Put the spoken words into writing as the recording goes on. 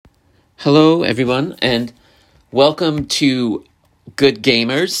Hello, everyone, and welcome to Good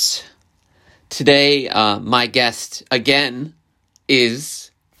Gamers. Today, my guest again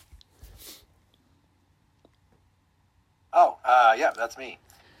is... Yeah, that's me.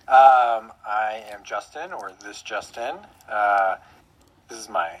 I am Justin, or this Justin. This is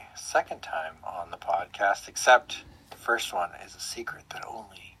my second time on the podcast, except the first one is a secret that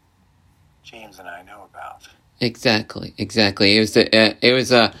only James and I know about. Exactly.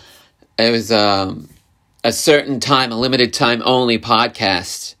 It was a certain time, a limited time only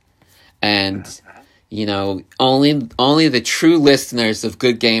podcast, and only the true listeners of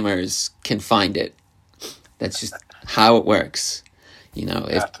Good Gamers can find it. That's just how it works. You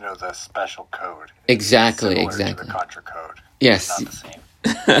have to know the special code. Exactly. To the Contra code. Yes. It's not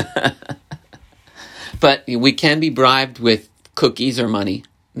the same. But we can be bribed with cookies or money.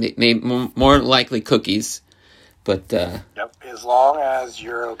 More likely cookies. But yep, as long as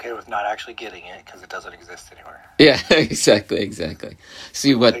you're okay with not actually getting it, because it doesn't exist anywhere. Yeah, exactly.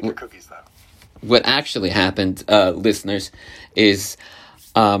 See Take your cookies, though. What actually happened, listeners, is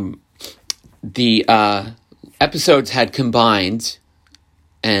the episodes had combined,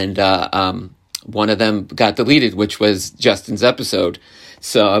 and one of them got deleted, which was Justin's episode.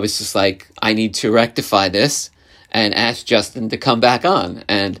 So I was just like, I need to rectify this and ask Justin to come back on.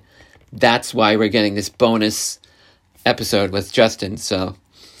 And that's why we're getting this bonus episode with Justin. So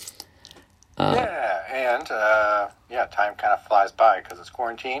time kind of flies by because it's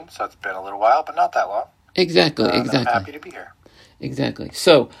quarantine, so it's been a little while, but not that long. Exactly. I'm happy to be here. Exactly.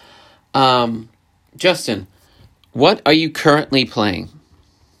 So, Justin, what are you currently playing?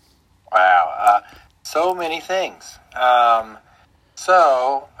 Wow, so many things.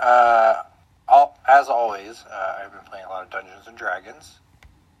 As always, I've been playing a lot of Dungeons and Dragons.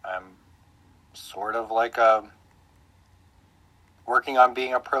 I'm sort of like working on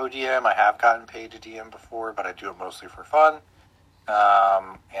being a pro DM. I have gotten paid to DM before, but I do it mostly for fun.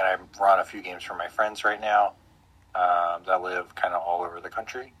 And I run a few games for my friends right now that live kind of all over the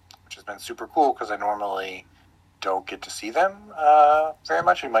country, which has been super cool because I normally don't get to see them very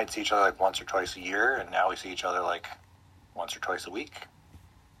much. We might see each other like once or twice a year, and now we see each other like once or twice a week.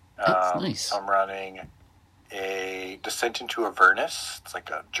 That's nice. I'm running a Descent into Avernus. It's like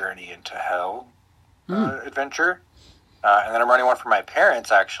a Journey into Hell adventure. And then I'm running one for my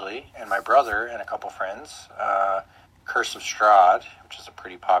parents, actually, and my brother and a couple friends. Curse of Strahd, which is a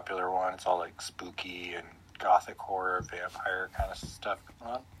pretty popular one. It's all like spooky and gothic horror, vampire kind of stuff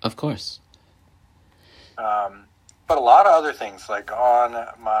going on. Of course. But a lot of other things, like on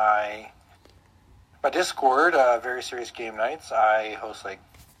my Discord, Very Serious Game Nights, I host like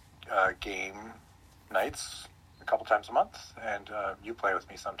game nights a couple times a month, and you play with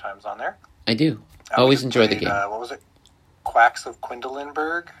me sometimes on there. I do. Always enjoy the game. What was it? Quacks of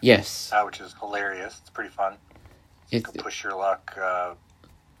Quindalenburg? Yes. Which is hilarious. It's pretty fun. You can push your luck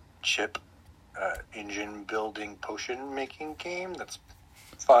chip engine building potion making game that's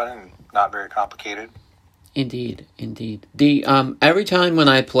fun and not very complicated. Indeed. The every time when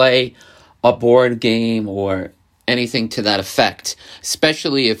I play a board game or anything to that effect,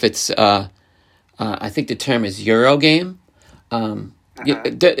 especially if it's I think the term is Eurogame.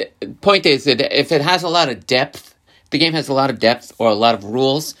 The point is that if it has a lot of depth, the game has a lot of depth or a lot of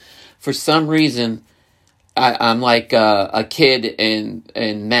rules, for some reason, I'm like a kid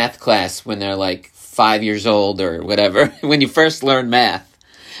in math class when they're like 5 years old or whatever, when you first learn math,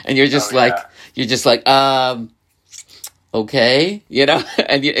 and you're just okay,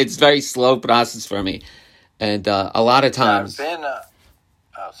 and it's very slow process for me, and a lot of times.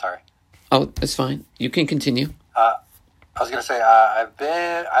 Sorry. Oh, it's fine. You can continue. I was gonna say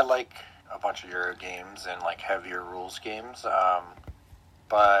I like a bunch of Euro games and like heavier rules games,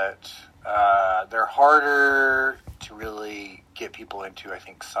 but they're harder to really get people into, I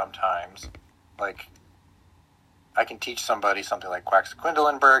think, sometimes. Like, I can teach somebody something like Quacks of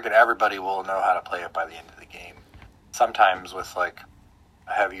Quindalenburg, and everybody will know how to play it by the end of the game. Sometimes with, like,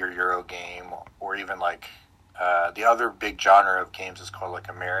 a heavier Euro game, or even, like, the other big genre of games is called, like,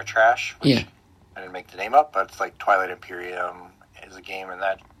 Ameritrash, which I didn't make the name up, but it's like Twilight Imperium is a game in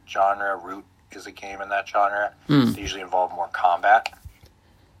that genre. Root is a game in that genre. They usually involve more combat.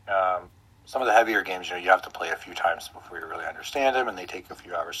 Some of the heavier games, you have to play a few times before you really understand them, and they take a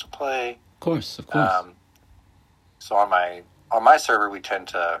few hours to play. Of course. So on my server, we tend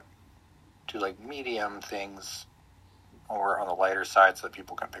to do like medium things, or on the lighter side, so that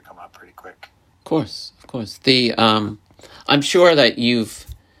people can pick them up pretty quick. Of course. The I'm sure that you've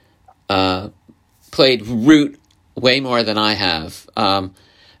played Root way more than I have. I've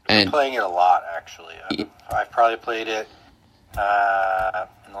been playing it a lot, actually. I've probably played it in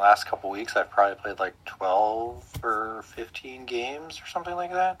the last couple weeks, I've probably played like 12 or 15 games or something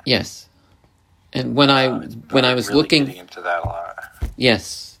like that. Yes. And when I was really looking getting into that a lot.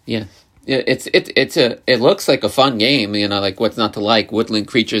 Yes, yes. It looks like a fun game, like what's not to like, woodland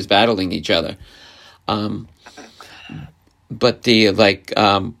creatures battling each other. But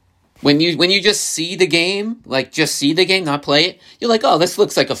when you just see the game, not play it, you're like, oh, this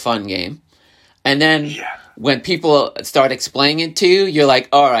looks like a fun game. And then when people start explaining it to you, you're like,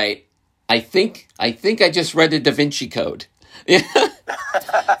 all right, I think I just read the Da Vinci Code. That's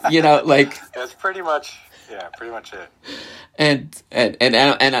pretty much it.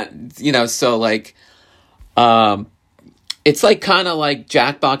 It's like kind of like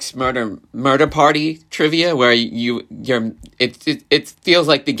Jackbox Murder Party trivia, where it feels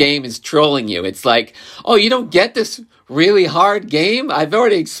like the game is trolling you. It's like, oh, you don't get this really hard game? I've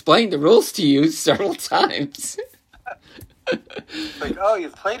already explained the rules to you several times. Like, oh,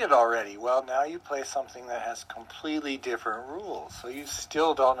 you've played it already. Well, now you play something that has completely different rules, so you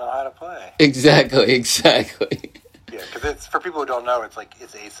still don't know how to play. Exactly. Yeah, because it's, for people who don't know, it's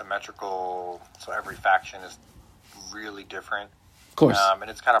asymmetrical, so every faction is really different. Of course. And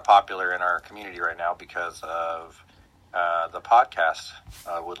it's kind of popular in our community right now because of the podcast,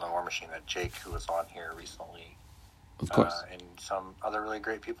 Woodland War Machine, that Jake, who was on here recently, of course, and some other really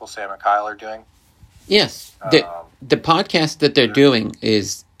great people, Sam and Kyle, are doing. Yes. The podcast that they're doing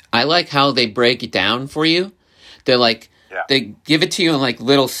is, I like how they break it down for you. They're like, they give it to you in like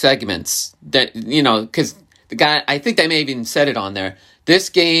little segments that, because the guy, I think they may have even said it on there. This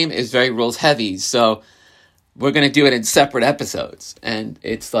game is very rules heavy, so we're going to do it in separate episodes. And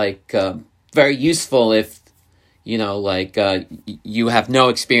it's like very useful if, you have no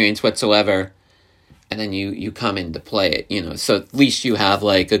experience whatsoever and then you come in to play it, so at least you have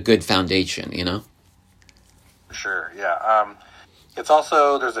like a good foundation, Sure, yeah. It's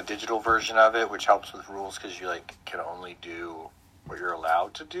also, there's a digital version of it, which helps with rules because you can only do what you're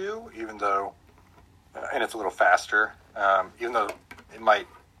allowed to do, even though, and it's a little faster, even though it might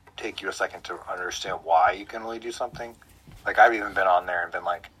take you a second to understand why you can only do something. Like, I've even been on there and been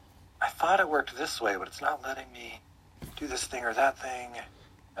like, I thought it worked this way, but it's not letting me do this thing or that thing.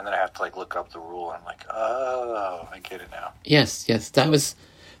 And then I have to look up the rule, and I'm like, oh, I get it now. Yes, that was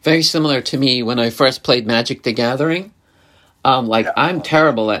very similar to me when I first played Magic the Gathering. I'm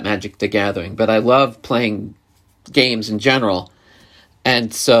terrible at Magic the Gathering, but I love playing games in general.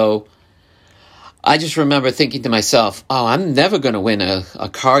 And so I just remember thinking to myself, oh, I'm never going to win a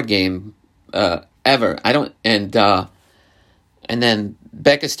card game ever. I don't. And then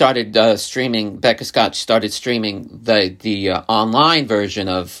Becca Scott started streaming the online version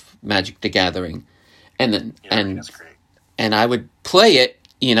of Magic the Gathering. And that's great. And I would play it,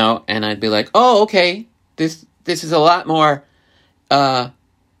 and I'd be like, oh, okay, this is a lot more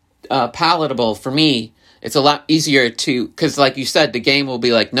palatable for me. It's a lot easier because like you said, the game will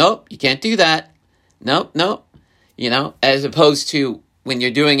be like, nope, you can't do that. Nope. As opposed to when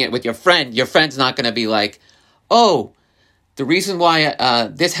you're doing it with your friend's not going to be like, oh, the reason why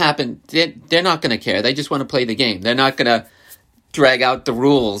this happened, they're not going to care. They just want to play the game. They're not going to drag out the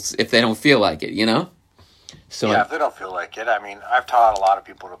rules if they don't feel like it, So yeah, if they don't feel like it. I mean, I've taught a lot of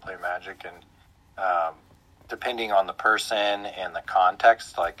people to play Magic, and depending on the person and the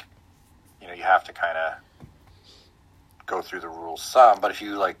context, you have to kind of go through the rules some. But if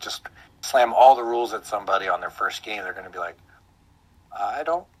you just slam all the rules at somebody on their first game, they're going to be like, I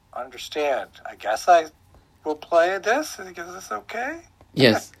don't understand. I guess I will play this. Is this okay?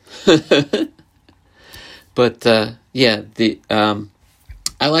 Yes. But I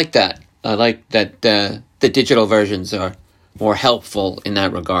like that. I like that the digital versions are more helpful in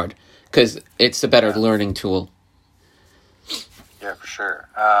that regard because it's a better learning tool. Yeah, for sure.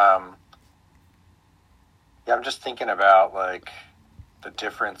 I'm just thinking about the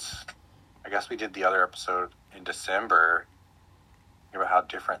difference. I guess we did the other episode in December about how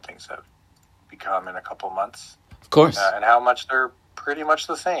different things have become in a couple months. Of course. And how much they're pretty much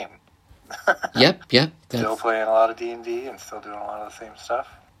the same. Yep. Still playing a lot of D&D and still doing a lot of the same stuff.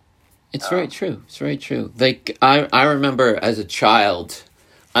 It's very true. It's very true. I remember as a child,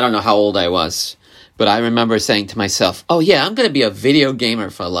 I don't know how old I was, but I remember saying to myself, oh yeah, I'm going to be a video gamer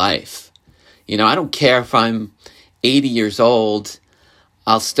for life. I don't care if I'm 80 years old,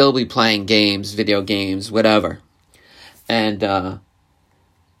 I'll still be playing games, video games, whatever. And then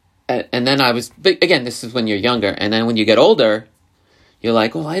but again, this is when you're younger. And then when you get older, you're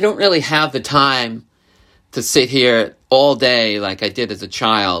like, well, I don't really have the time to sit here all day like I did as a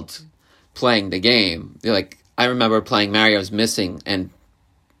child playing the game. I remember playing Mario's Missing and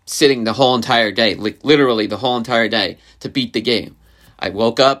sitting the whole entire day, literally the whole entire day, to beat the game. I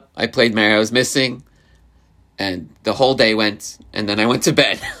woke up, I played Mario's Missing, and the whole day went, and then I went to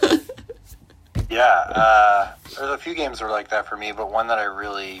bed. Yeah, there's a few games that were like that for me, but one that I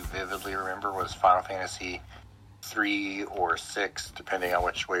really vividly remember was Final Fantasy 3 or 6, depending on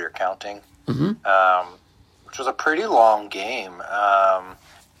which way you're counting, which was a pretty long game.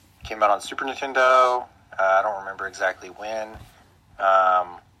 Came out on Super Nintendo. I don't remember exactly when,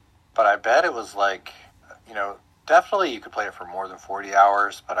 but I bet it was like, definitely you could play it for more than 40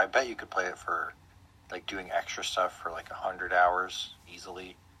 hours, but I bet you could play it for, like, doing extra stuff for like 100 hours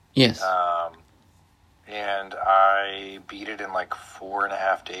easily. Yes. And I beat it in like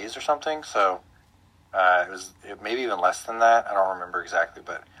 4.5 days or something, so it was maybe even less than that. I don't remember exactly,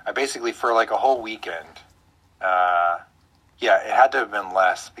 but I basically, for like a whole weekend, it had to have been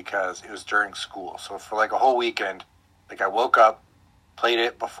less because it was during school. So for like a whole weekend, like I woke up, played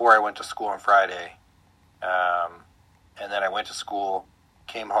it before I went to school on Friday, and then I went to school,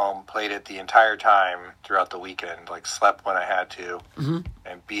 came home, played it the entire time throughout the weekend, like slept when I had to,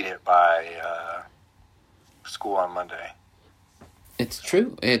 and beat it by school on Monday. It's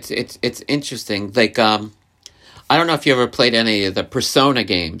true. It's interesting. Like, I don't know if you ever played any of the Persona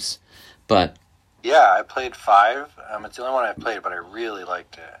games, but yeah, I played 5. It's the only one I played, but I really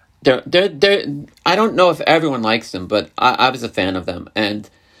liked it. They're I don't know if everyone likes them, but I was a fan of them. And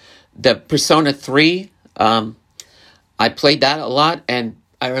the Persona 3, I played that a lot, and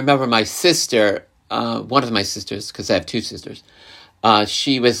I remember my sister, one of my sisters, because I have 2 sisters,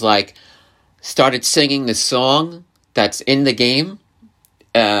 she was like, started singing the song that's in the game.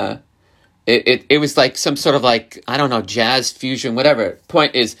 It was like some sort of like, I don't know, jazz fusion, whatever.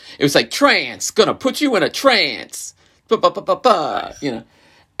 Point is, it was like trance, gonna put you in a trance,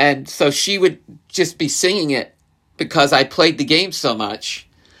 And so she would just be singing it because I played the game so much.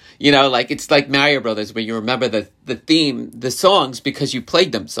 Like it's like Mario Brothers, where you remember the theme, the songs, because you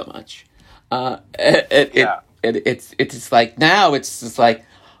played them so much. It's like, now it's just like,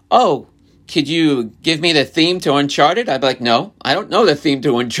 oh, could you give me the theme to Uncharted? I'd be like, no, I don't know the theme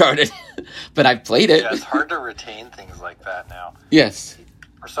to Uncharted, but I've played it. Yeah, it's hard to retain things like that now. Yes.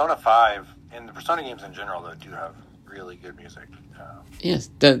 Persona 5, and the Persona games in general, though, do have really good music. Yes,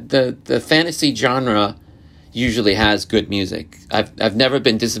 the fantasy genre usually has good music. I've never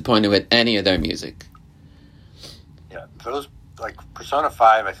been disappointed with any of their music. Yeah, those, like, Persona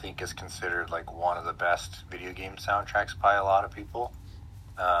 5, I think, is considered, like, one of the best video game soundtracks by a lot of people.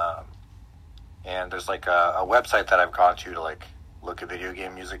 And there's like a website that I've gone to like look at video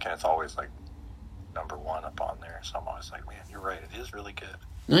game music, and it's always like number 1 up on there. So I'm always like, man, you're right, it is really good.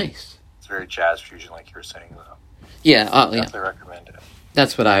 Nice. It's very jazz fusion, like you were saying, though. Yeah, definitely recommend it.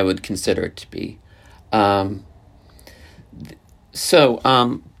 That's what I would consider it to be. As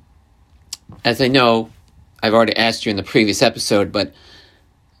I know, I've already asked you in the previous episode, but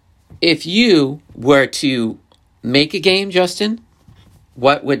if you were to make a game, Justin,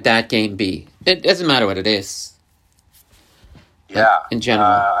 what would that game be? It doesn't matter what it is. Yeah. In general.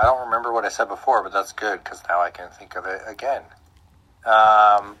 I don't remember what I said before, but that's good, because now I can think of it again.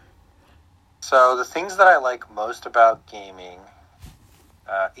 So the things that I like most about gaming,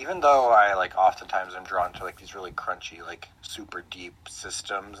 even though I like oftentimes am drawn to like these really crunchy, like super deep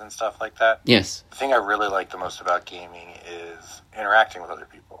systems and stuff like that. Yes. The thing I really like the most about gaming is interacting with other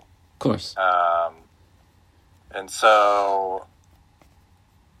people. Of course. And so,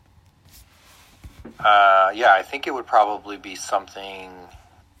 I think it would probably be something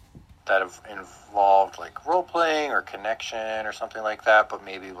that involved like role-playing or connection or something like that, but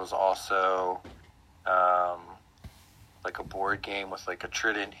maybe was also like a board game with like a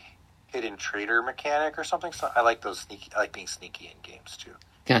hidden traitor mechanic or something. So I like those I like being sneaky in games too.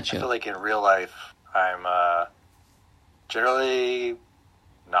 Gotcha. I feel like in real life, I'm generally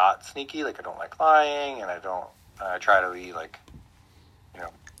not sneaky. Like I don't like lying, and I try to be like,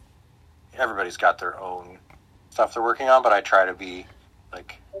 everybody's got their own stuff they're working on, but I try to be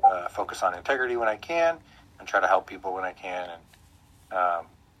like focus on integrity when I can, and try to help people when I can. And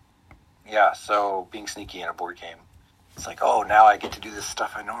so being sneaky in a board game, it's like, oh, now I get to do this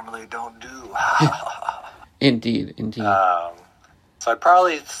stuff I normally don't do. Indeed. So I'd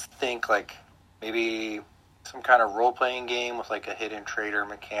probably think like maybe some kind of role-playing game with like a hidden traitor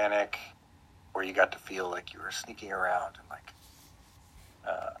mechanic where you got to feel like you were sneaking around and like,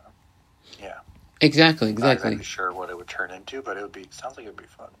 Exactly. Not exactly sure what it would turn into, but sounds like it would be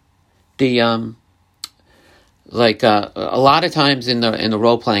fun. The a lot of times in the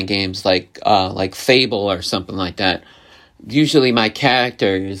role playing games, like Fable or something like that, usually my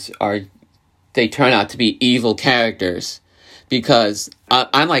characters they turn out to be evil characters because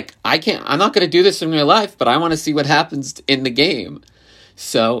I'm like, I'm not going to do this in real life, but I want to see what happens in the game.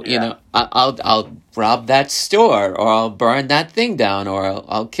 So, Yeah. I'll rob that store, or I'll burn that thing down, or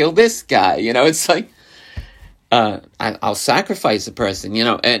I'll kill this guy. It's like, I'll sacrifice a person,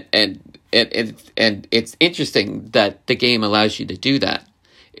 and it's interesting that the game allows you to do that.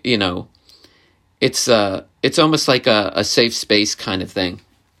 You know, it's almost like a safe space kind of thing.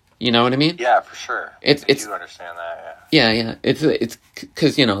 You know what I mean? Yeah, for sure. I do understand that. Yeah. It's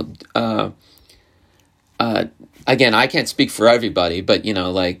because again, I can't speak for everybody, but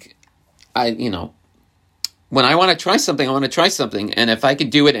like when I want to try something, I want to try something, and if I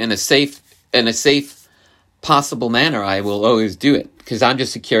could do it in a safe possible manner, I will always do it, because I'm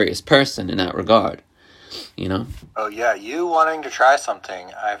just a curious person in that regard. Oh yeah, you wanting to try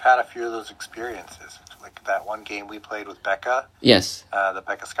something. I've had a few of those experiences. Like that one game we played with Becca. Yes. That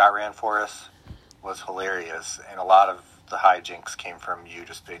Becca Scott ran for us was hilarious, and a lot of the hijinks came from you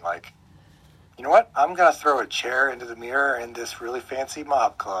just being like, you know what? I'm gonna throw a chair into the mirror in this really fancy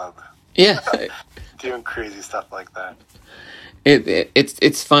mob club. Yeah. Doing crazy stuff like that.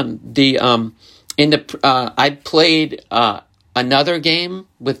 It's fun. I played another game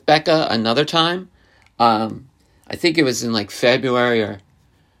with Becca another time. I think it was in like February or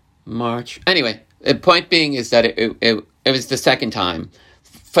March. Anyway, the point being is that it was the second time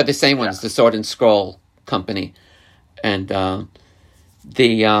for the same ones, the Sword and Scroll company, and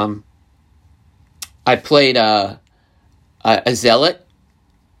I played a zealot,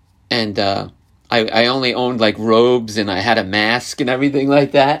 and I only owned like robes, and I had a mask and everything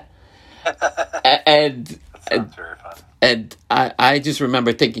like that. and That sounds very fun. And I just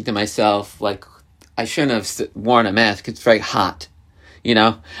remember thinking to myself, like, I shouldn't have worn a mask. It's very hot,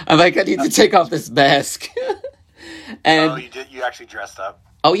 I'm like, I need to take off this mask. And you did? You actually dressed up?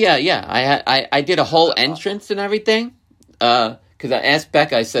 oh yeah. I did a whole entrance and everything. Because I asked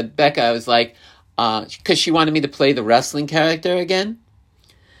Becca. I said, Becca, I was like, because she wanted me to play the wrestling character again.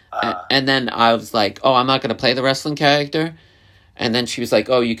 And then I was like, oh, I'm not going to play the wrestling character. And then she was like,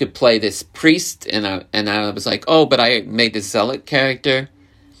 oh, you could play this priest. And I was like, oh, but I made the zealot character.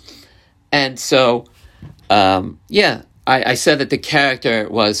 And so, I said that the character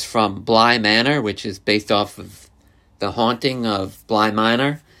was from Bly Manor, which is based off of The Haunting of Bly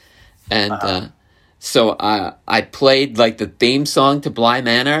Manor. And so I played like the theme song to Bly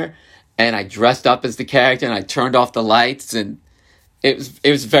Manor, and I dressed up as the character, and I turned off the lights, and it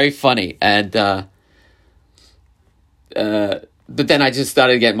was very funny. And but then I just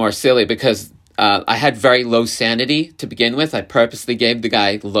started to get more silly, because I had very low sanity to begin with. I purposely gave the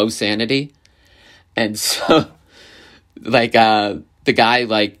guy low sanity. And so, like, the guy,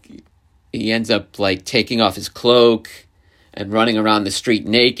 like, he ends up, like, taking off his cloak and running around the street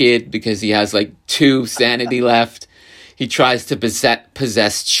naked because he has, like, 2 sanity left. He tries to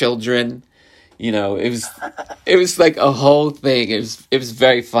possess children. It was like a whole thing. It was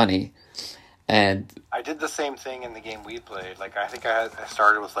very funny. And I did the same thing in the game we played. Like, I think I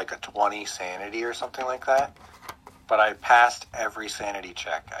started with like a 20 sanity or something like that. But I passed every sanity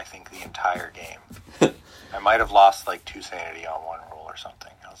check, I think, the entire game. I might have lost like 2 sanity on one roll or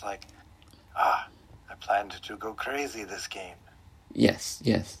something. I was like, I planned to go crazy this game. Yes.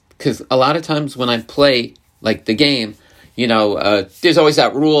 Because a lot of times when I play, like, the game, there's always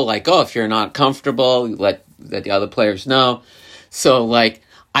that rule, like, oh, if you're not comfortable, let the other players know. So, like,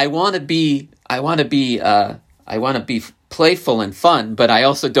 I want to be playful and fun, but I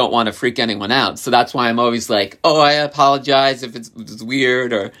also don't want to freak anyone out. So that's why I'm always like, oh, I apologize if it's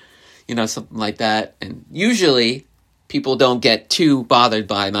weird, or, something like that. And usually people don't get too bothered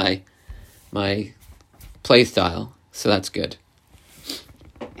by my play style. So that's good.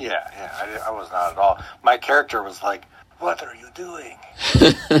 Yeah, I was not at all. My character was like, what are you doing?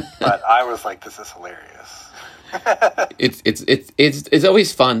 But I was like, this is hilarious. It's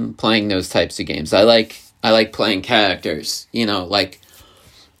always fun playing those types of games. I like playing characters, like,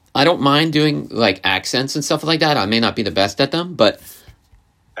 I don't mind doing like accents and stuff like that. I may not be the best at them, but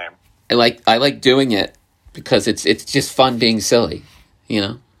Same. I like doing it because it's just fun being silly,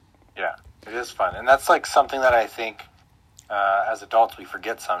 Yeah, it is fun. And that's like something that I think as adults we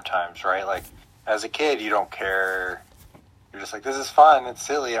forget sometimes, right? Like, as a kid, you don't care. You're just like, this is fun, it's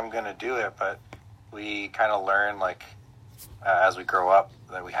silly, I'm going to do it. But we kind of learn, like, as we grow up,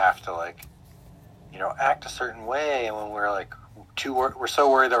 that we have to, like, act a certain way. And when we're, like, we're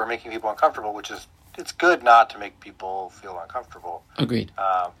so worried that we're making people uncomfortable, which is, it's good not to make people feel uncomfortable. Agreed.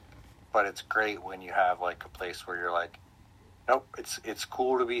 But it's great when you have, like, a place where you're like, nope, it's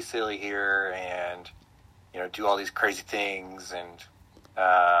cool to be silly here and, do all these crazy things and,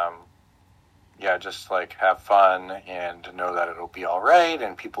 just, like, have fun and know that it'll be all right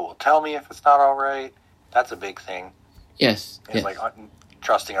and people will tell me if it's not all right. That's a big thing. Yes. It's like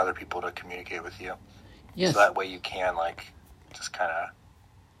trusting other people to communicate with you. Yes. So that way you can, like, just kind of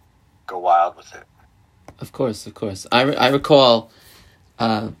go wild with it. Of course. I recall,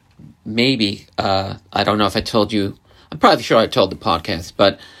 maybe, I don't know if I told you, I'm probably sure I told the podcast,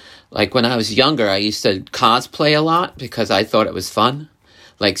 but like when I was younger, I used to cosplay a lot because I thought it was fun.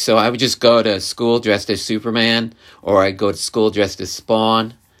 Like, so I would just go to school dressed as Superman, or I'd go to school dressed as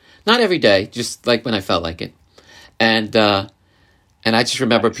Spawn. Not every day, just like when I felt like it. And I just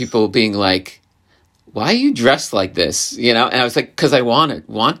remember people being like, why are you dressed like this? You know? And I was like, because I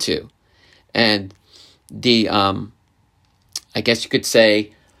want to. And I guess you could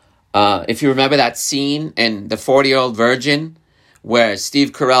say, if you remember that scene in The 40-Year-Old Virgin, where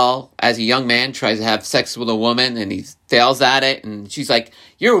Steve Carell, as a young man, tries to have sex with a woman and he fails at it, and she's like,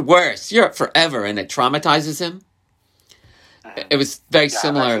 "You're worse. You're forever," and it traumatizes him. It was very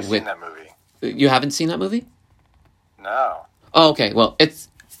similar. I've actually seen that movie. You haven't seen that movie? No. Oh, okay. Well, it's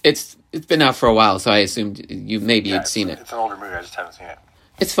been out for a while, so I assumed you'd seen it. It's an older movie. I just haven't seen it.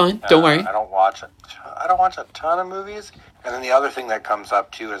 It's fine. Don't worry. I don't watch a ton of movies. And then the other thing that comes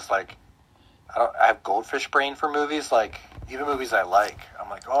up too is like, I have goldfish brain for movies. Like, even movies I like, I'm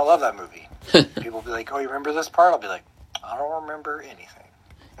like, oh, I love that movie. People will be like, oh, you remember this part? I'll be like, I don't remember anything.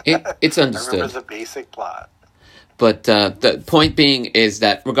 It's understood. I remember the basic plot. But the point being is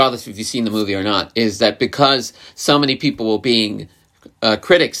that, regardless if you've seen the movie or not, is that because so many people were being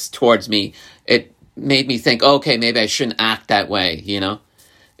critics towards me, it made me think, okay, maybe I shouldn't act that way, you know?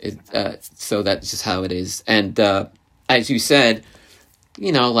 So that's just how it is. And as you said,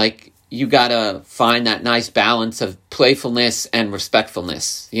 you know, like, you gotta find that nice balance of playfulness and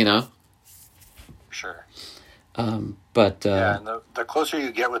respectfulness, you know? Sure. Yeah, and the closer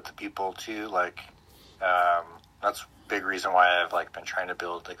you get with the people too, like, that's a big reason why I've like been trying to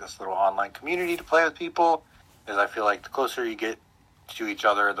build like this little online community to play with people, is I feel like the closer you get to each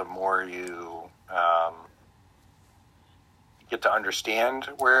other, the more you get to understand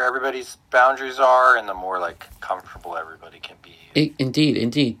where everybody's boundaries are, and the more like comfortable everybody can be.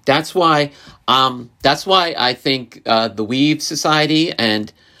 Indeed. That's why I think the Weave Society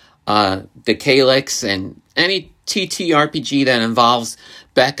and the Calyx and any TTRPG that involves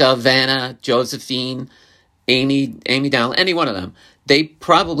Becca, Vanna, Josephine, Amy Dallin, any one of them, they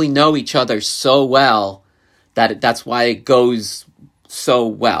probably know each other so well that that's why it goes so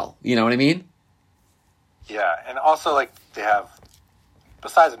well. You know what I mean? Yeah, and also like they have,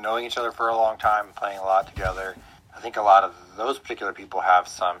 besides knowing each other for a long time and playing a lot together, I think a lot of those particular people have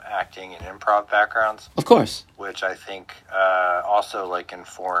some acting and improv backgrounds. Of course. Which I think also like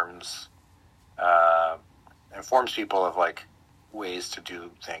informs people of like ways to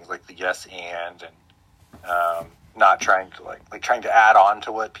do things, like the yes and not trying to like trying to add on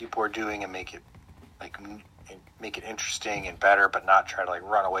to what people are doing and make it interesting and better, but not try to like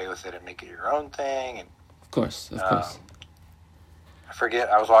run away with it and make it your own thing. And of course. I forget,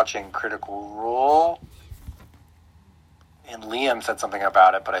 I was watching Critical Role, and Liam said something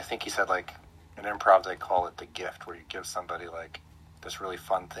about it, but I think he said like in improv they call it the gift, where you give somebody like this really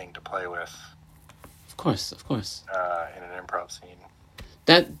fun thing to play with. Of course. In an improv scene.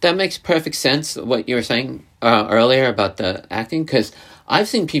 That makes perfect sense, what you were saying earlier about the acting, because I've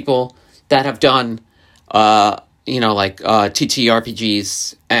seen people that have done, like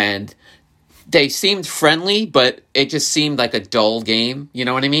TTRPGs, and they seemed friendly, but it just seemed like a dull game. You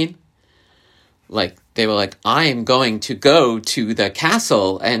know what I mean? Like, they were like, I am going to go to the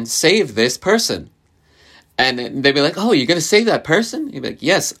castle and save this person. And they'd be like, oh, you're going to save that person? You'd be like,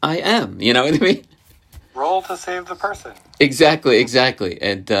 yes, I am. You know what I mean? Roll to save the person. Exactly.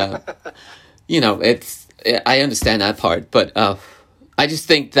 And, I understand that part. But I just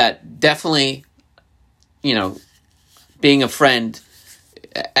think that definitely, being a friend,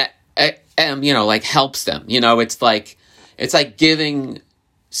 helps them. It's like giving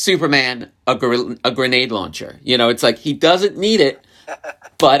Superman a grenade launcher. It's like he doesn't need it,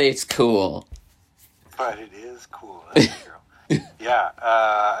 but it's cool. But it is cool. That's true. Yeah,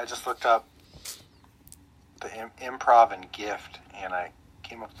 I just looked up the improv and gift, and I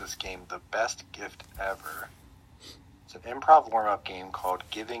came up with this game, The Best Gift Ever. It's an improv warm-up game called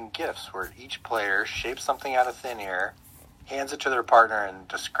Giving Gifts, where each player shapes something out of thin air, hands it to their partner, and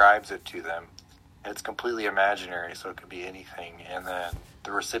describes it to them. And it's completely imaginary, so it could be anything. And then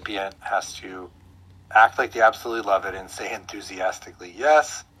the recipient has to act like they absolutely love it and say enthusiastically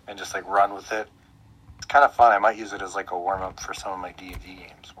yes, and just like run with it. It's kind of fun. I might use it as like a warm-up for some of my D&D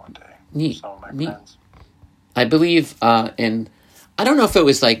games one day. Neat. Some of my friends. I believe I don't know if it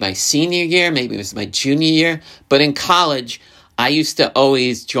was like my senior year, maybe it was my junior year, but in college, I used to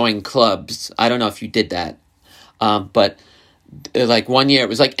always join clubs. I don't know if you did that. But like one year it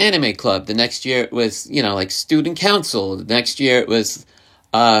was like anime club. The next year it was, like student council. The next year it was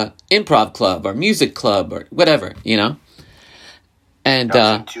improv club or music club or whatever, And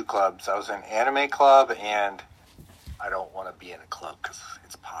I was in two clubs. I was in anime club and I don't want to be in a club because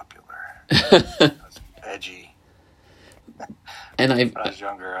it's popular. It's edgy. and When I was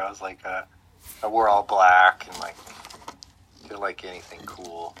younger, I was like, I wore all black and like didn't like anything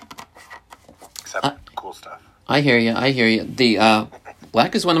cool except cool stuff. I hear you. The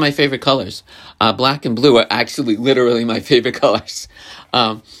black is one of my favorite colors. Black and blue are actually literally my favorite colors.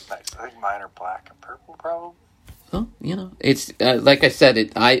 Nice. I think mine are black and purple, probably. Well, it's like I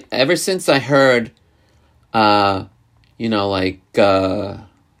said. Ever since I heard, I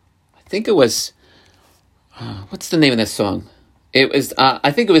think it was, what's the name of this song? It was,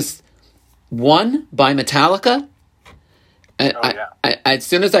 I think it was One by Metallica. And as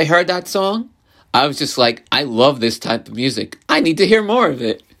soon as I heard that song, I was just like, I love this type of music. I need to hear more of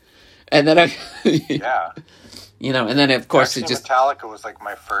it. And then Yeah. And then of course Actually, it just... Metallica was like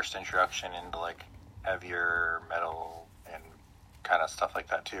my first introduction into like heavier metal and kind of stuff like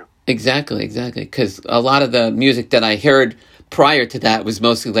that too. Exactly. Because a lot of the music that I heard prior to that was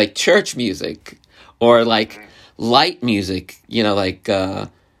mostly like church music or like light music, like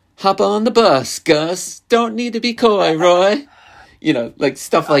hop on the bus, Gus, don't need to be coy, Roy. Like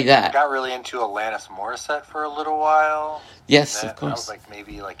stuff like that. I got really into Alanis Morissette for a little while. Yes, of course. I was like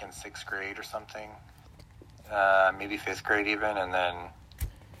maybe like in 6th grade or something. Maybe 5th grade even. And then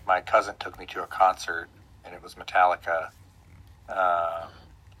my cousin took me to a concert and it was Metallica.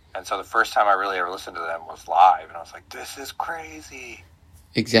 And so the first time I really ever listened to them was live. And I was like, this is crazy.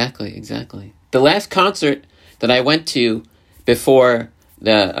 Exactly. The last concert that I went to before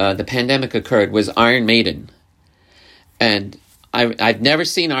the pandemic occurred was Iron Maiden. And I've never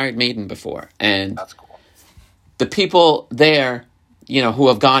seen Iron Maiden before. And that's cool. The people there, who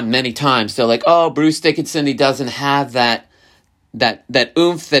have gone many times, they're like, oh, Bruce Dickinson, he doesn't have that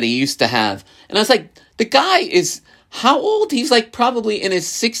oomph that he used to have. And I was like, the guy is how old? He's like probably in his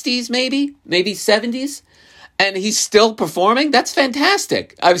 60s, maybe 70s. And he's still performing? That's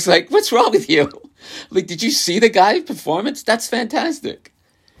fantastic. I was like, what's wrong with you? Like, did you see the guy's performance? That's fantastic.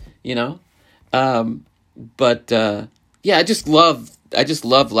 Yeah, I just love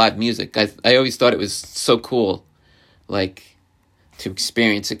live music. I always thought it was so cool, like, to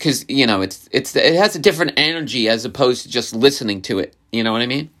experience it because it has a different energy as opposed to just listening to it. You know what I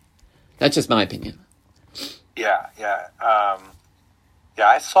mean? That's just my opinion. Yeah.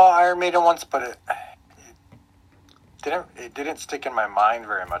 I saw Iron Maiden once, but it didn't stick in my mind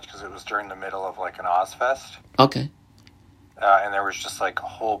very much because it was during the middle of like an Ozfest. Okay. And there was just like a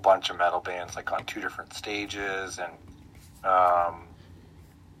whole bunch of metal bands like on 2 different stages and.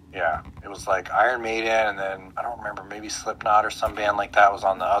 It was like Iron Maiden, and then I don't remember, maybe Slipknot or some band like that was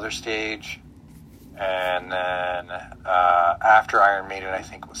on the other stage. And then after Iron Maiden, I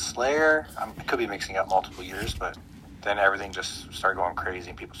think was Slayer. I could be mixing up multiple years, but then everything just started going crazy,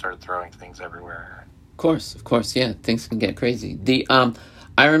 and people started throwing things everywhere. Of course, yeah, things can get crazy.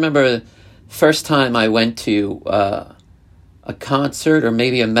 I remember first time I went to a concert or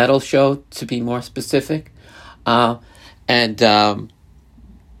maybe a metal show, to be more specific. And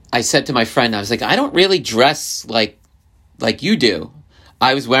I said to my friend, I was like, I don't really dress like you do.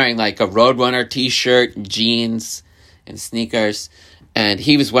 I was wearing like a Roadrunner t-shirt and jeans and sneakers. And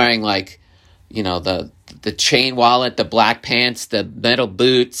he was wearing like, the chain wallet, the black pants, the metal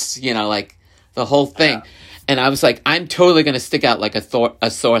boots, like the whole thing. Yeah. And I was like, I'm totally going to stick out like a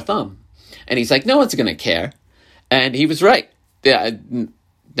sore thumb. And he's like, no one's going to care. And he was right. Yeah,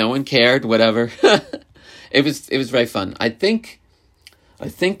 no one cared, whatever. It was very fun. I think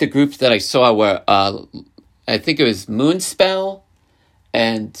the groups that I saw were I think it was Moonspell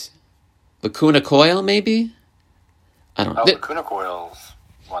and Lacuna Coil, maybe. I don't know. Lacuna Coil's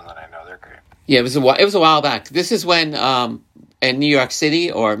one that I know. They're great. Yeah, it was a while back. This is when in New York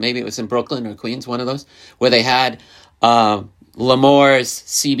City, or maybe it was in Brooklyn or Queens, one of those, where they had L'Amour's,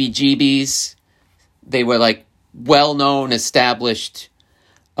 CBGB's. They were like well-known, established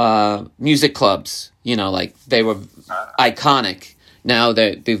music clubs. Like they were iconic. Now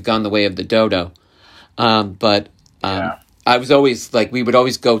they've gone the way of the dodo. I was always like, we would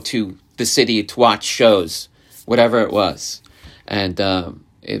always go to the city to watch shows, whatever it was. And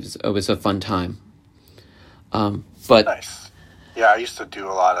it was a fun time. But nice. Yeah, I used to do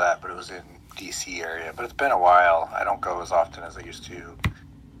a lot of that, but it was in DC area. But it's been a while. I don't go as often as I used to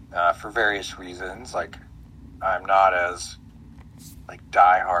for various reasons. Like, I'm not as like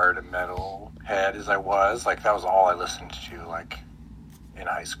diehard metal head as I was. Like, that was all I listened to, like, in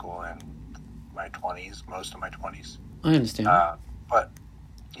high school and my 20s, most of my 20s. I understand. But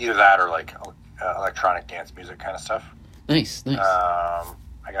either that or like electronic dance music kind of stuff. Nice. I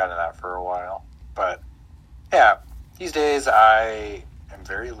got into that for a while. But yeah, these days I am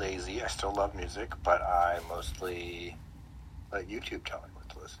very lazy. I still love music, but I mostly let YouTube tell me what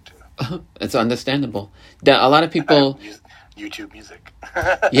to listen to. It's understandable. A lot of people... YouTube music.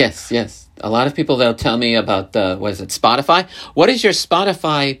 Yes. A lot of people, they'll tell me about Spotify? What is your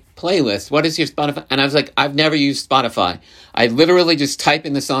Spotify playlist? What is your Spotify? And I was like, I've never used Spotify. I literally just type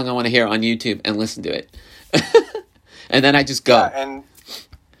in the song I want to hear on YouTube and listen to it. And then I just go. And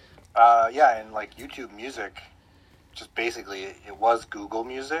like YouTube music, just basically, it was Google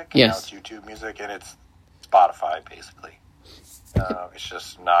Music. And yes. Now it's YouTube Music, and it's Spotify, basically. It's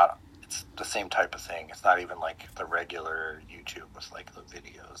just not... It's the same type of thing. It's not even like the regular YouTube with like the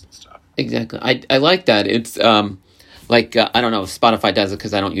videos and stuff. Exactly. I like that. It's I don't know if Spotify does it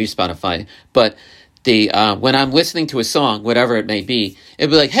because I don't use Spotify, but when I'm listening to a song, whatever it may be,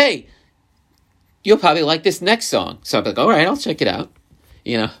 it'll be like, hey, you'll probably like this next song. So I'm like, all right, I'll check it out,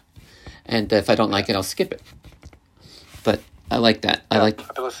 and if I don't like it, I'll skip it. But I like that. I've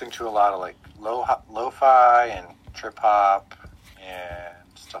been listening to a lot of like lo-fi and trip hop and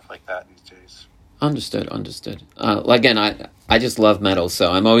stuff like that these days. Understood. Again, I just love metal,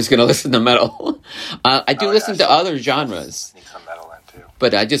 so I'm always going to listen to metal. I do listen to other genres. Sneak some metal in too.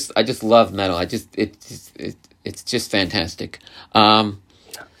 But I just love metal. It's just fantastic. But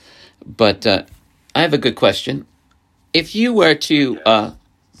I have a good question. If you were to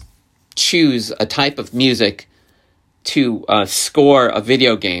choose a type of music to score a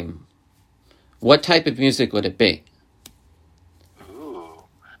video game, what type of music would it be?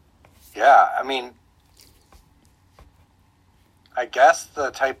 Yeah, I mean, I guess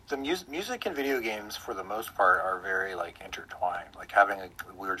the music in video games for the most part are very like intertwined. Like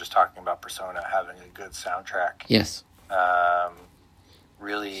we were just talking about Persona, having a good soundtrack. Yes.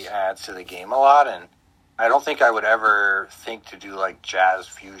 Really adds to the game a lot, and I don't think I would ever think to do like jazz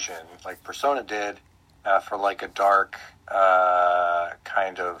fusion like Persona did for like a dark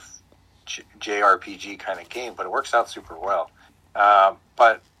kind of JRPG kind of game, but it works out super well.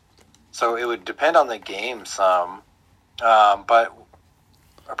 So it would depend on the game some, but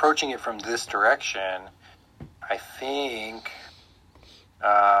approaching it from this direction, I think,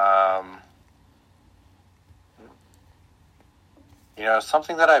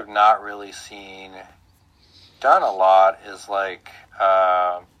 something that I've not really seen done a lot is like,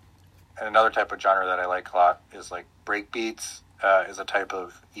 and another type of genre that I like a lot is like breakbeats. Is a type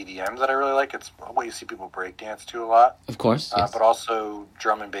of EDM that I really like. It's what you see people break dance to a lot. Of course, yes. But also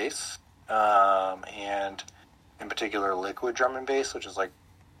drum and bass, and in particular liquid drum and bass, which is like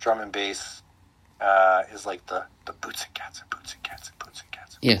drum and bass is like the boots and cats and boots and cats and boots and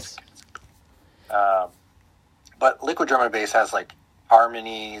cats. And yes. Boots and cats. But liquid drum and bass has like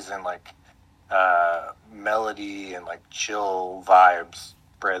harmonies and like melody and like chill vibes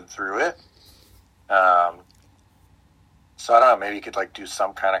spread through it. So I don't know, maybe you could like do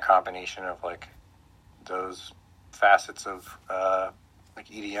some kind of combination of like those facets of like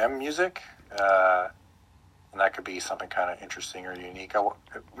EDM music, and that could be something kind of interesting or unique.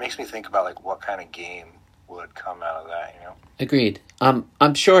 It makes me think about like what kind of game would come out of that, Agreed.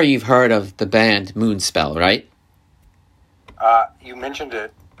 I'm sure you've heard of the band Moonspell, right? You mentioned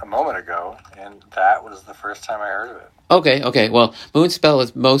it a moment ago, and that was the first time I heard of it. Okay. Well, Moonspell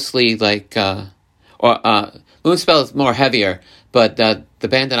is mostly like, Moonspell is more heavier, but the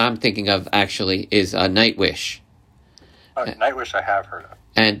band that I'm thinking of actually is Nightwish. Nightwish I have heard of.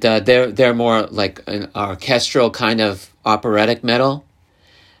 And they're more like an orchestral kind of operatic metal.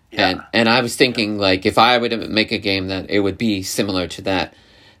 Yeah. And I was thinking like if I were to make a game that it would be similar to that,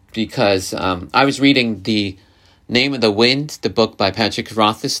 because I was reading The Name of the Wind, the book by Patrick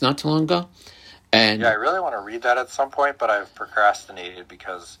Rothfuss not too long ago. And I really want to read that at some point, but I've procrastinated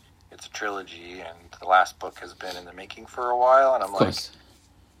because it's a trilogy, and the last book has been in the making for a while, and I'm like,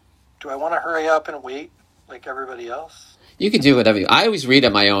 do I want to hurry up and wait like everybody else? You can do whatever. I always read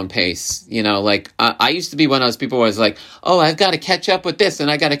at my own pace. Like I used to be one of those people who was like, oh, I've got to catch up with this,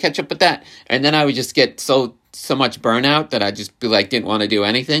 and I got to catch up with that. And then I would just get so much burnout that I just be like, didn't want to do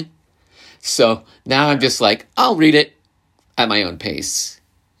anything. So now I'm just like, I'll read it at my own pace,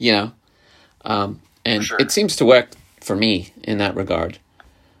 and sure. It seems to work for me in that regard.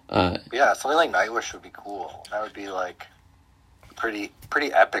 Yeah, something like Nightwish would be cool. That would be like pretty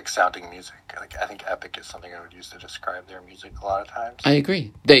epic sounding music. Like I think epic is something I would use to describe their music a lot of times. I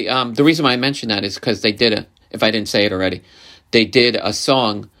agree. They the reason why I mentioned that is because they did if I didn't say it already, they did a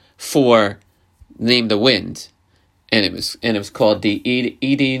song for Name the Wind, and it was called the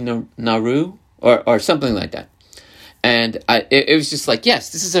Idi Naru or something like that. And it was just like,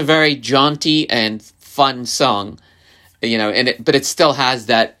 yes, this is a very jaunty and fun song, but it still has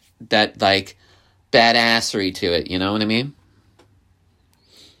that like badassery to it. You know what I mean?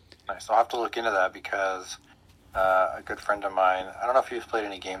 Nice. I'll have to look into that because a good friend of mine, I don't know if you've played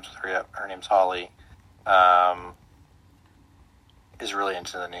any games with her yet. Her name's Holly. Is really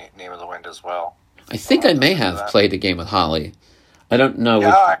into the Name of the Wind as well. I think I may have played a game with Holly. I don't know.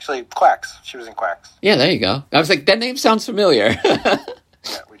 Yeah, actually, Quacks. She was in Quacks. Yeah, there you go. I was like, that name sounds familiar. Yeah,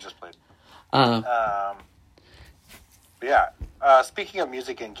 we just played. Speaking of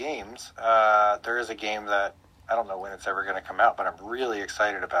music and games, there is a game that I don't know when it's ever going to come out, but I'm really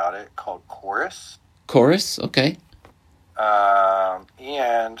excited about it, called Chorus. Chorus? Okay.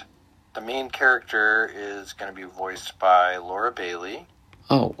 And the main character is going to be voiced by Laura Bailey.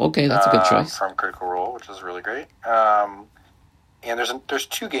 Oh, okay, that's a good choice. From Critical Role, which is really great. And there's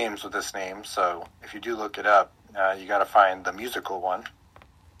 2 games with this name, so if you do look it up, you got to find the musical one.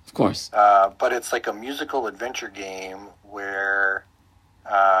 Of course. But it's like a musical adventure game where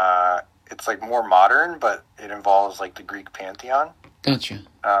it's like more modern, but it involves like the Greek pantheon. Gotcha.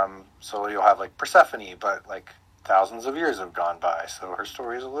 So you'll have like Persephone, but like thousands of years have gone by, so her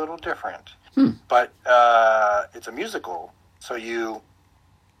story is a little different. But it's a musical, so you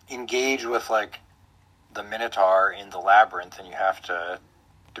engage with like the Minotaur in the labyrinth, and you have to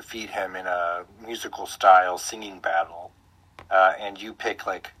defeat him in a musical style singing battle. And you pick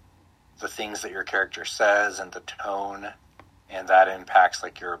like the things that your character says and the tone, and that impacts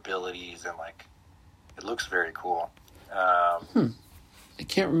like your abilities, and like it looks very cool. I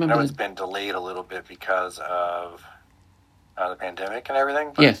can't remember. I know it's been delayed a little bit because of the pandemic and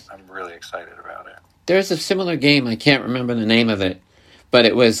everything, but yes. I'm really excited about it. There's a similar game, I can't remember the name of it, but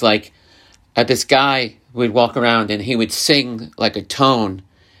it was like this guy would walk around and he would sing like a tone,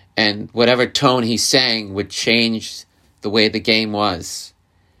 and whatever tone he sang would change the way the game was.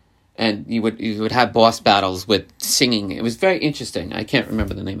 And you would have boss battles with singing. It was very interesting. I can't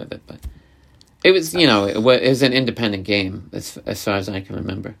remember the name of it, but it was, it was an independent game as far as I can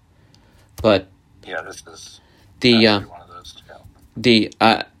remember. But yeah, this is one of those.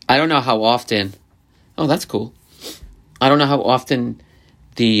 Yeah. I don't know how often. Oh, that's cool. I don't know how often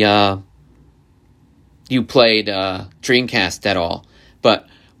you played Dreamcast at all, but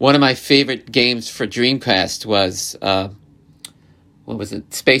one of my favorite games for Dreamcast was what was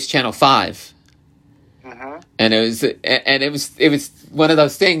it? Space Channel 5. Mm-hmm. And it was one of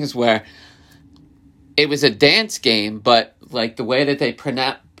those things where it was a dance game, but like the way that they put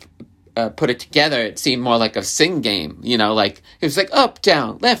it together, it seemed more like a sing game. Like it was like up,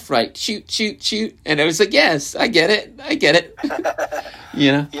 down, left, right, shoot, shoot, shoot, and it was like, yes, I get it.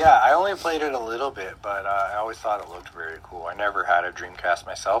 Yeah, I only played it a little bit, but I always thought it looked very cool. I never had a Dreamcast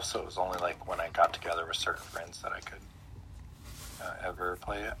myself, so it was only like when I got together with certain friends that I could ever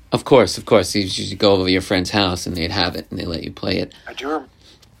play it. Of course. You go over to your friend's house and they'd have it and they let you play it. I do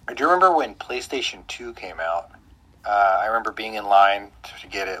remember when PlayStation 2 came out. I remember being in line to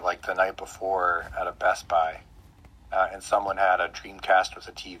get it like the night before at a Best Buy, and someone had a Dreamcast with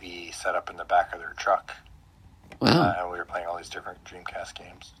a TV set up in the back of their truck. Wow! And we were playing all these different Dreamcast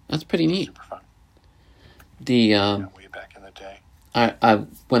games. That's pretty neat. Super fun. Way back in the day.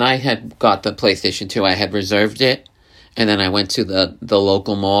 When I had got the PlayStation 2, I had reserved it, and then I went to the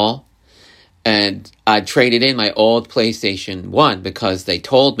local mall, and I traded in my old PlayStation 1 because they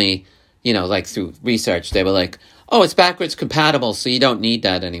told me, like through research, they were like, oh, it's backwards compatible, so you don't need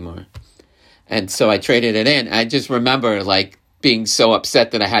that anymore. And so I traded it in. I just remember like being so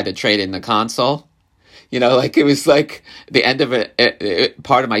upset that I had to trade in the console. Like it was like the end of it,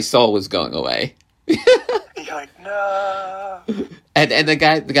 part of my soul was going away. You're like, no. And the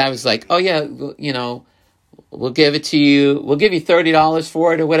guy was like, oh yeah, we'll give it to you. We'll give you $30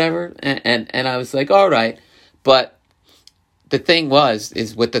 for it or whatever. And I was like, all right. But the thing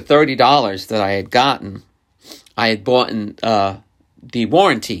is with the $30 that I had gotten, I had bought the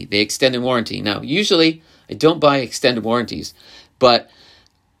warranty, the extended warranty. Now, usually I don't buy extended warranties, but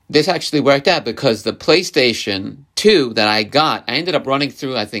this actually worked out because the PlayStation 2 that I got, I ended up running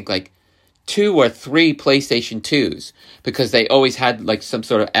through, I think, like 2 or 3 PlayStation 2s because they always had like some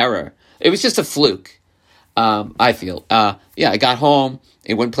sort of error. It was just a fluke, I feel. I got home,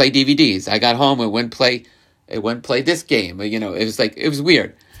 it wouldn't play DVDs. I got home, it wouldn't play this game. It was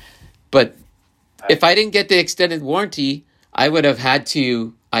weird. But if I didn't get the extended warranty, I would have had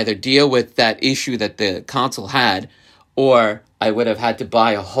to either deal with that issue that the console had, or I would have had to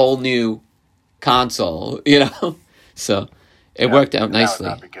buy a whole new console, So it worked out nicely.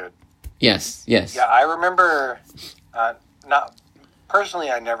 That would not be good. Yes. Yeah, I remember not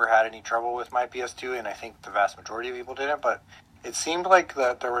personally, I never had any trouble with my PS2, and I think the vast majority of people didn't, but it seemed like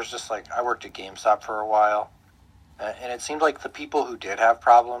that there was just like, I worked at GameStop for a while, and it seemed like the people who did have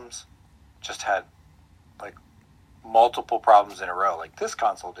problems just had like multiple problems in a row. Like, this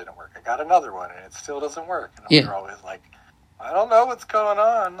console didn't work. I got another one, and it still doesn't work. And Yeah. they're always like, I don't know what's going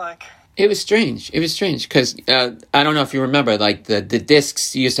on. Like, It was strange. It was strange because I don't know if you remember, like the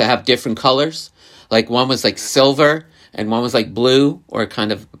discs used to have different colors. Like one was like silver and one was like blue or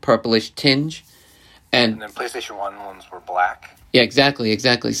kind of purplish tinge. and then PlayStation 1 ones were black. Yeah, exactly.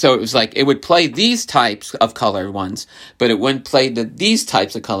 So it was like it would play these types of color ones, but it wouldn't play these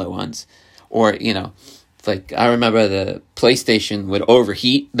types of color ones. Or, it's like I remember the PlayStation would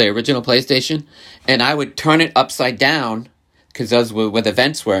overheat, the original PlayStation, and I would turn it upside down because those were where the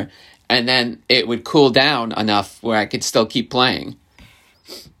vents were, and then it would cool down enough where I could still keep playing.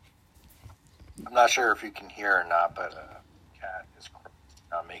 I'm not sure if you can hear or not, but cat is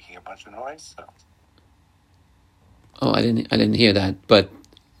making a bunch of noise. So. Oh, I didn't hear that, but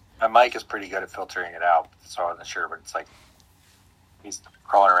My mic is pretty good at filtering it out, so I wasn't sure, but it's like he's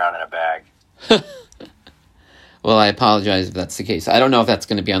crawling around in a bag. well, I apologize if that's the case. I don't know if that's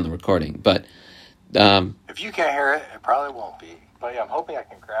going to be on the recording, but If you can't hear it, it probably won't be. But yeah, I'm hoping I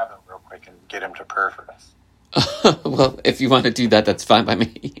can grab him real quick and get him to purr for us. well, if you want to do that, that's fine by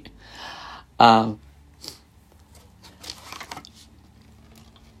me.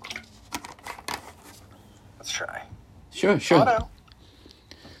 Let's try. Sure. Auto.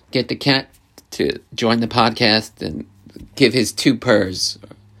 Get the cat to join the podcast and give his 2 purrs.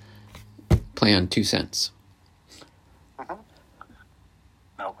 Play on 2 cents.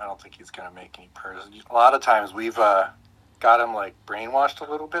 Nope, I don't think he's going to make any purrs. A lot of times we've got him like brainwashed a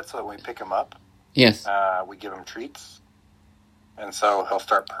little bit so that when we pick him up, Yes. we give him treats. And so he'll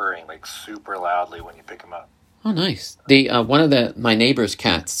start purring like super loudly when you pick him up. Oh, nice. The one of my neighbor's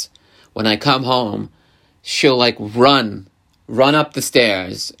cats, when I come home, she'll like run up the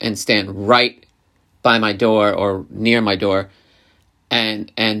stairs and stand right by my door or near my door,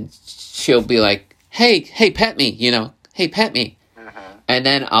 and she'll be like, "Hey, pet me," "Hey, pet me," and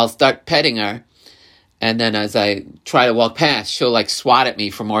then I'll start petting her, and then as I try to walk past, she'll like swat at me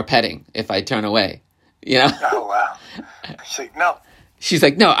for more petting if I turn away. Oh, wow. She's like, no. She's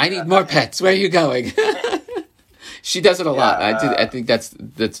like, "No, I need more pets. Where are you going?" She does it a lot. I think that's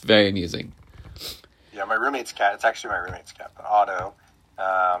very amusing. Yeah, my roommate's cat. It's actually my roommate's cat, but Otto.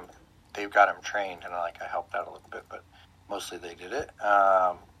 They've got him trained, and I helped out a little bit, but mostly they did it.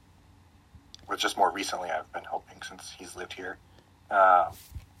 But just more recently, I've been helping since he's lived here.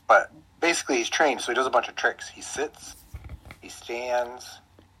 But basically, he's trained, so he does a bunch of tricks. He sits, he stands,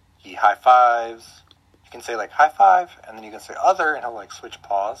 he high fives. You can say like high five, and then you can say other, and he'll like switch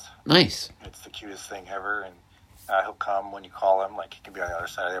paws. Nice. It's the cutest thing ever, and he'll come when you call him. Like, he can be on the other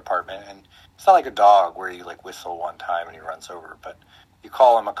side of the apartment, and it's not like a dog where you like whistle one time and he runs over, but you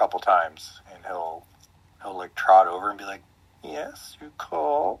call him a couple times and he'll like trot over and be like, "Yes, you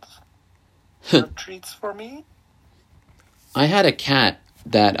called. You have treats for me?" I had a cat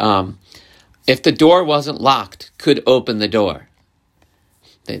that, if the door wasn't locked, could open the door.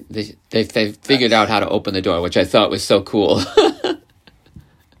 They figured out how to open the door, which I thought was so cool.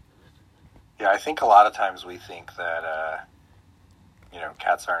 Yeah, I think a lot of times we think that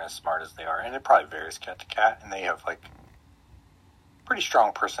cats aren't as smart as they are, and it probably varies cat to cat, and they have like pretty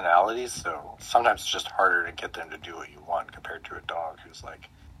strong personalities, so sometimes it's just harder to get them to do what you want compared to a dog who's like,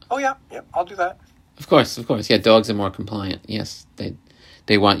 "Oh yeah, yep, I'll do that." Of course. Yeah, dogs are more compliant. Yes,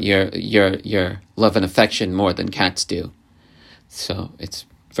 they want your love and affection more than cats do. So it's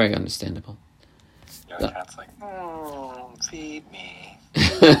very understandable. Yeah, the cat's like, "Feed me."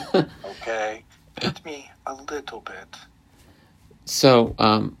 Okay, feed me a little bit. So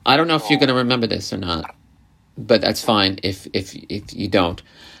I don't know if you're going to remember this or not, but that's fine if you don't.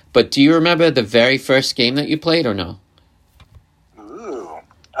 But do you remember the very first game that you played or no? Ooh.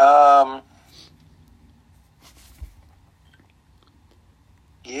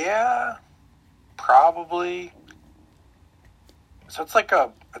 Yeah, probably. So it's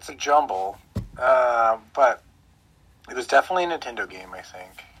a jumble, but it was definitely a Nintendo game, I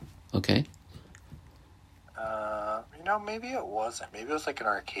think. Okay. Maybe it wasn't. Maybe it was like an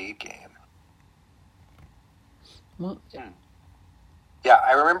arcade game. Well, Yeah,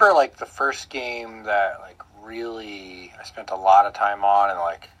 I remember like the first game that like really I spent a lot of time on and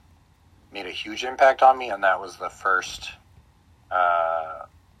like made a huge impact on me, and that was the first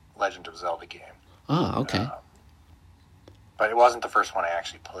Legend of Zelda game. oh, okay. But it wasn't the first one I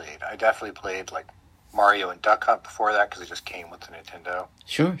actually played. I definitely played like Mario and Duck Hunt before that because it just came with the Nintendo.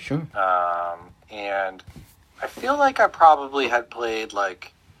 Sure. And I feel like I probably had played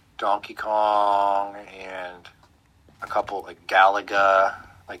like Donkey Kong and a couple like Galaga,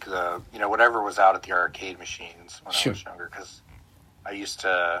 like the whatever was out at the arcade machines when I was younger. Because I used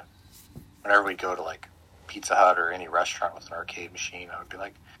to, whenever we'd go to like Pizza Hut or any restaurant with an arcade machine, I would be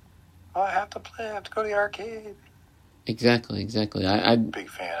like, "Oh, I have to play. I have to go to the arcade." Exactly. I'm big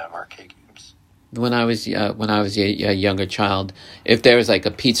fan of arcade games. When I was a younger child, if there was like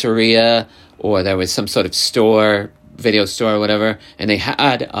a pizzeria or there was some sort of store, video store or whatever, and they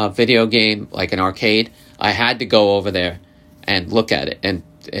had a video game like an arcade, I had to go over there and look at it. And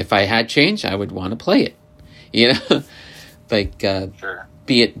if I had change, I would want to play it. You know, like Sure.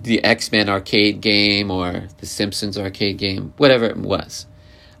 Be it the X-Men arcade game or the Simpsons arcade game, whatever it was.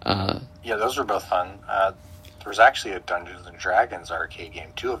 Yeah, those were both fun. There was actually a Dungeons and Dragons arcade game,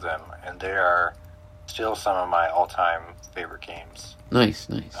 2 of them, and they are still some of my all-time favorite games. Nice.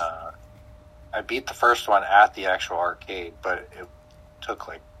 I beat the first one at the actual arcade, but it took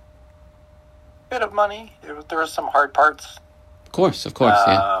like a bit of money. There was some hard parts. Of course,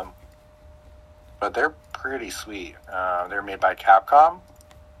 yeah. But they're pretty sweet. They're made by Capcom,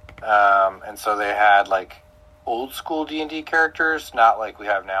 and so they had like old school D&D characters, not like we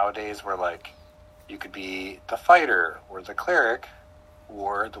have nowadays, where like you could be the fighter or the cleric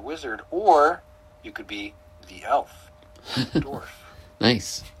or the wizard, or you could be the elf, the dwarf.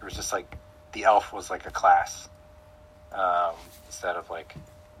 Nice. It was just like the elf was like a class, instead of like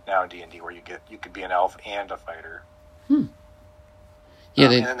now in D&D where you could be an elf and a fighter. Yeah,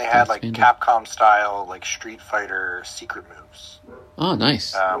 and then they had like Capcom style like Street Fighter secret moves. Oh,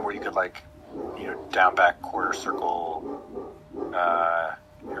 nice. Where you could like down back quarter circle,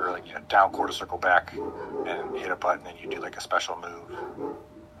 or like down quarter circle back and hit a button and you do like a special move.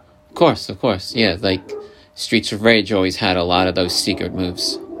 Of course. Yeah, like Streets of Rage always had a lot of those secret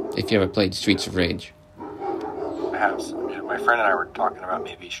moves. If you ever played Streets of Rage. I have some. Yeah, my friend and I were talking about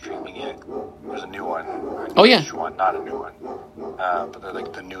maybe streaming it. There's a new one. Oh, yeah. One, not a new one. But they're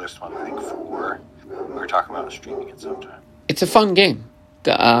like the newest one, I think, 4. We were talking about streaming it sometime. It's a fun game.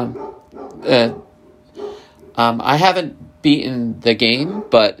 I haven't beaten the game,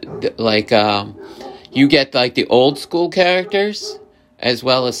 but like you get like the old school characters as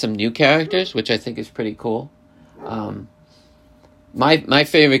well as some new characters, which I think is pretty cool. My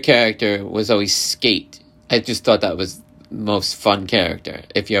favorite character was always Skate. I just thought that was the most fun character.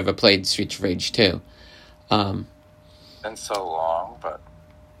 If you ever played Streets of Rage 2. Been so long, but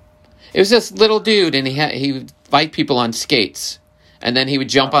it was this little dude, and he would fight people on skates, and then he would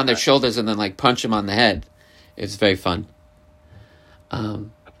jump on their shoulders and then like punch them on the head. It was very fun.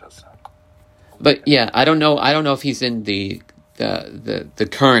 That does sound cool. But yeah, I don't know if he's in the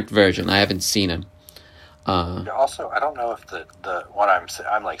current version. I haven't seen him. Also, I don't know if the one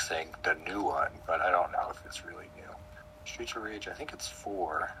I'm like saying the new one, but I don't know if it's really new. Streets of Rage, I think it's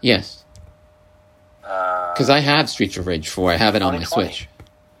 4. Yes. Because I have Streets of Rage 4. I have it on my 2020. Switch.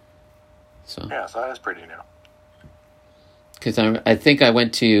 So that is pretty new. Because I think I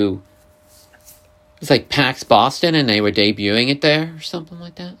went to, it's like PAX Boston, and they were debuting it there or something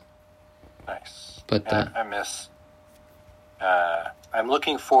like that. Nice. But I miss. I'm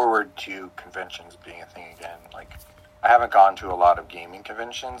looking forward to conventions being a thing again. Like, I haven't gone to a lot of gaming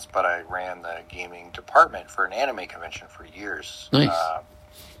conventions, but I ran the gaming department for an anime convention for years. Nice.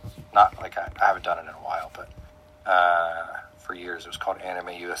 Not like I haven't done it in a while, but for years it was called Anime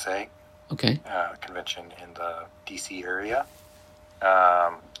USA. Okay. Convention in the DC area,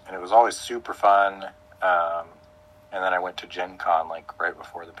 and it was always super fun. And then I went to Gen Con like right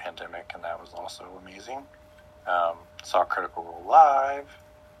before the pandemic, and that was also amazing. Saw Critical Role live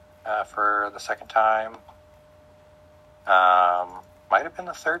for the second time. Might have been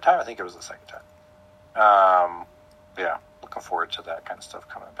the third time. I think it was the second time. Yeah, looking forward to that kind of stuff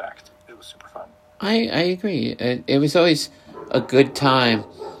coming back. It was super fun. I agree. It was always a good time.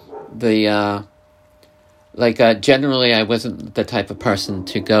 Generally, I wasn't the type of person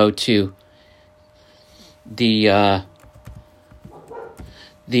to go to the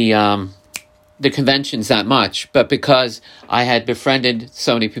conventions that much, but because I had befriended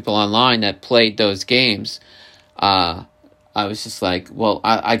so many people online that played those games, I was just like, well,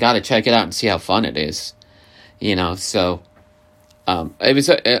 I got to check it out and see how fun it is, so it was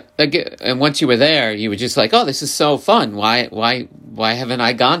and once you were there, you were just like, oh, this is so fun. Why haven't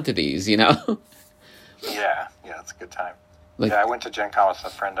I gone to these, Yeah, it's a good time. I went to Gen Con with a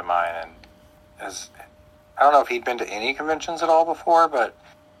friend of mine, and I don't know if he'd been to any conventions at all before, but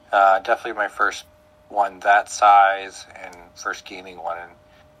definitely my first one that size and first gaming one, and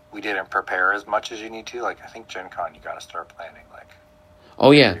we didn't prepare as much as you need to. Like, I think Gen Con, you got to start planning, like, Oh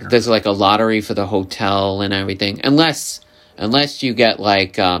yeah, there's like a lottery for the hotel and everything. Unless you get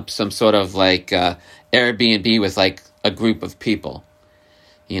like some sort of like Airbnb with like a group of people,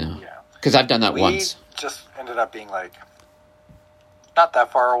 you know. Yeah. Because I've done that We once. just ended up being like not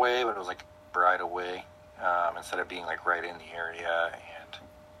that far away, but it was like right away instead of being like right in the area. And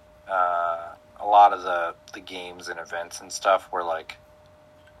a lot of the games and events and stuff were like,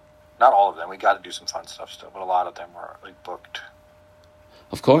 not all of them. We got to do some fun stuff still, but a lot of them were like booked.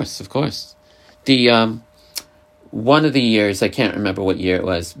 Of course. The one of the years, I can't remember what year it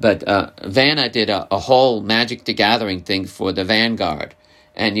was, but Vanna did a whole Magic the Gathering thing for the Vanguard,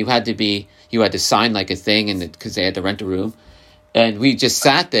 and you had to sign like a thing, and because they had to rent a room, and we just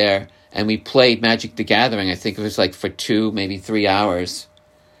sat there and we played Magic the Gathering. I think it was like for 2, maybe 3 hours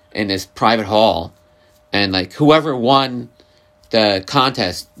in this private hall, and like whoever won the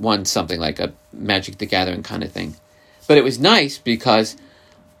contest won something like a Magic the Gathering kind of thing. But it was nice because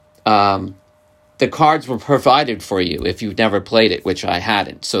the cards were provided for you if you've never played it, which I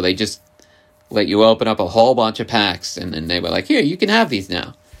hadn't. So they just let you open up a whole bunch of packs, and then they were like, here, you can have these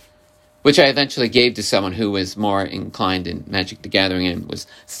now. Which I eventually gave to someone who was more inclined in Magic the Gathering and was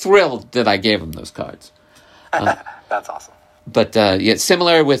thrilled that I gave him those cards. That's awesome. But yeah,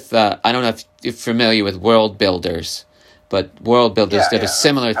 similar with, I don't know if you're familiar with World Builders, but World Builders did a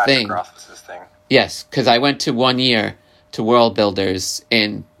similar thing. Rothfuss's thing. Yes, because I went to 1 year to World Builders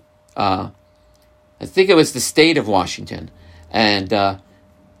in, I think it was the state of Washington. And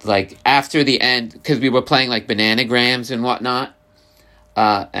like after the end, because we were playing like Bananagrams and whatnot,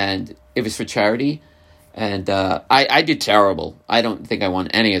 and it was for charity. And I did terrible. I don't think I won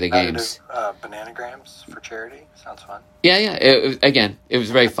any of the games. Bananagrams for charity? Sounds fun. Yeah. It was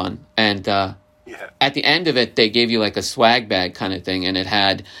very fun. And at the end of it, they gave you like a swag bag kind of thing, and it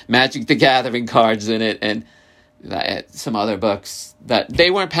had Magic the Gathering cards in it and some other books that they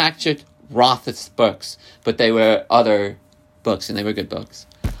weren't packaged Rothfuss books, but they were other books, and they were good books.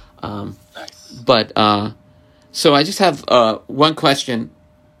 Nice. But so I just have one question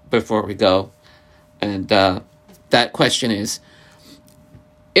before we go, and that question is: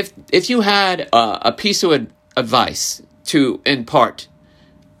 if you had a piece of advice to impart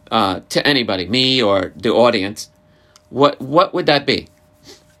to anybody, me or the audience, what would that be?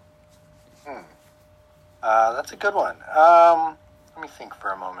 That's a good one. Let me think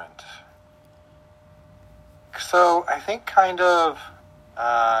for a moment. So I think kind of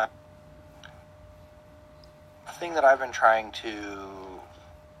the thing that I've been trying to,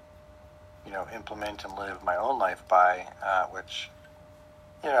 implement and live my own life by, which,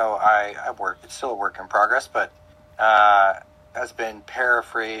 I work, it's still a work in progress, but has been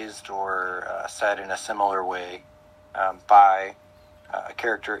paraphrased or said in a similar way by a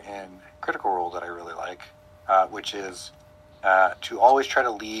character in Critical Role that I really like, which is to always try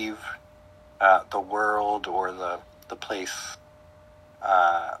to leave the world or the place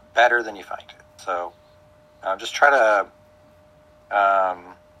better than you find it. So just try to,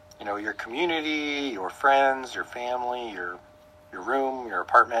 your community, your friends, your family, your room, your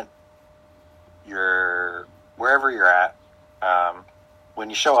apartment, wherever you're at, when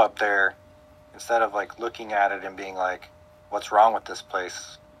you show up there, instead of like looking at it and being like, what's wrong with this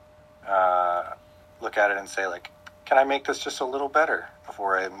place? Look at it and say like, can I make this just a little better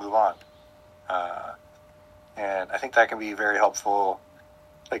before I move on? And I think that can be very helpful,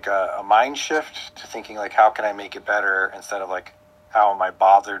 like a mind shift to thinking like, how can I make it better instead of like, how am I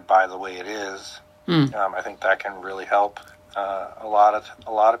bothered by the way it is? I think that can really help a lot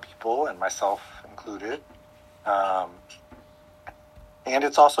of people, and myself included. And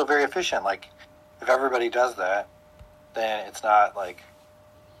it's also very efficient. Like, if everybody does that, then it's not like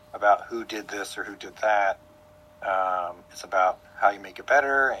about who did this or who did that. It's about how you make it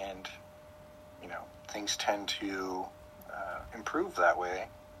better, and things tend to improve that way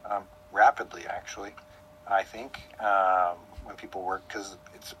rapidly. Actually, I think when people work, because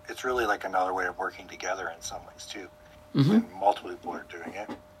it's really like another way of working together in some ways too. Mm-hmm. When multiple people are doing it,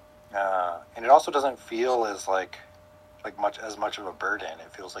 and it also doesn't feel as like much of a burden.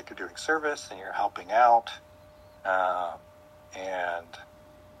 It feels like you're doing service and you're helping out, and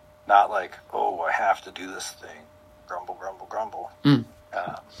not like, oh, I have to do this thing. Grumble, grumble, grumble.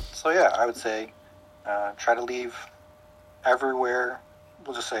 So yeah, I would say try to leave everywhere.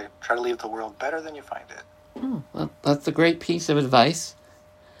 We'll just say try to leave the world better than you find it. Well, that's a great piece of advice.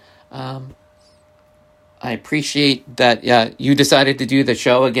 I appreciate that you decided to do the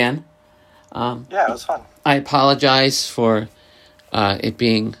show again. Yeah, it was fun. I apologize for it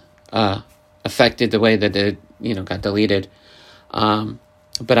being affected the way that it got deleted.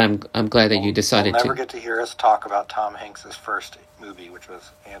 But I'm glad that you decided You'll never to. get to hear us talk about Tom Hanks's first movie, which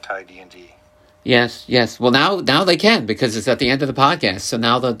was anti-D&D. Yes, yes. Well, now they can, because it's at the end of the podcast. So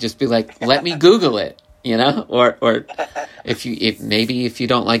now they'll just be like, "Let me Google it," or if you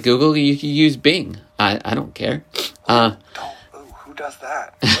don't like Google, you can use Bing. I don't care. Who does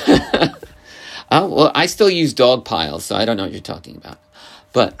that? Oh well, I still use Dogpile, so I don't know what you're talking about.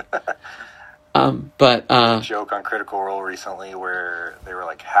 But Joke on Critical Role recently where they were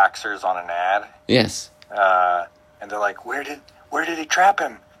like hackers on an ad. yes. And they're like, where did they trap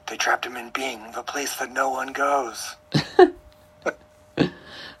him? They trapped him in Bing, the place that no one goes. I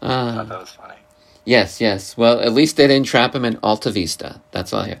thought that was funny. Yes. Well, at least they didn't trap him in Alta Vista.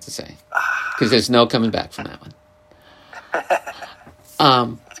 That's all I have to say. Because there's no coming back from that one.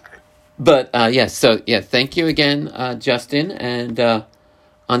 That's great. But yes, so yeah, thank you again, Justin, and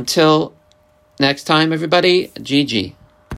until next time, everybody, GG.